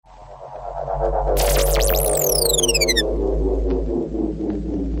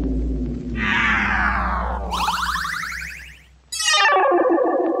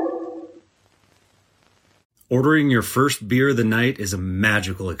Ordering your first beer of the night is a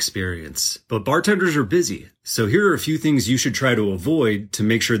magical experience, but bartenders are busy, so here are a few things you should try to avoid to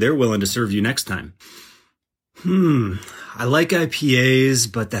make sure they're willing to serve you next time. I like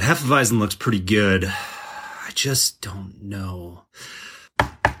IPAs, but that Hefeweizen looks pretty good. I just don't know.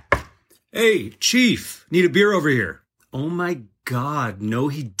 Hey, Chief, need a beer over here. Oh my God, no,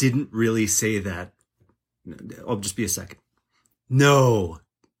 he didn't really say that. I'll just be a second. No!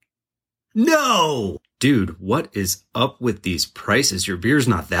 Dude, what is up with these prices? Your beer's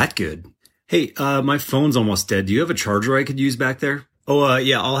not that good. Hey, my phone's almost dead. Do you have a charger I could use back there? Oh,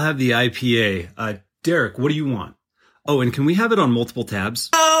 yeah, I'll have the IPA. Derek, what do you want? Oh, and can we have it on multiple tabs?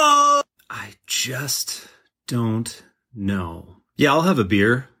 Oh! I just don't know. Yeah, I'll have a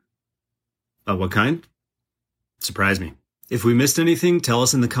beer. What kind? Surprise me. If we missed anything, tell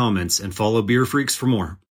us in the comments and follow Beer Freaks for more.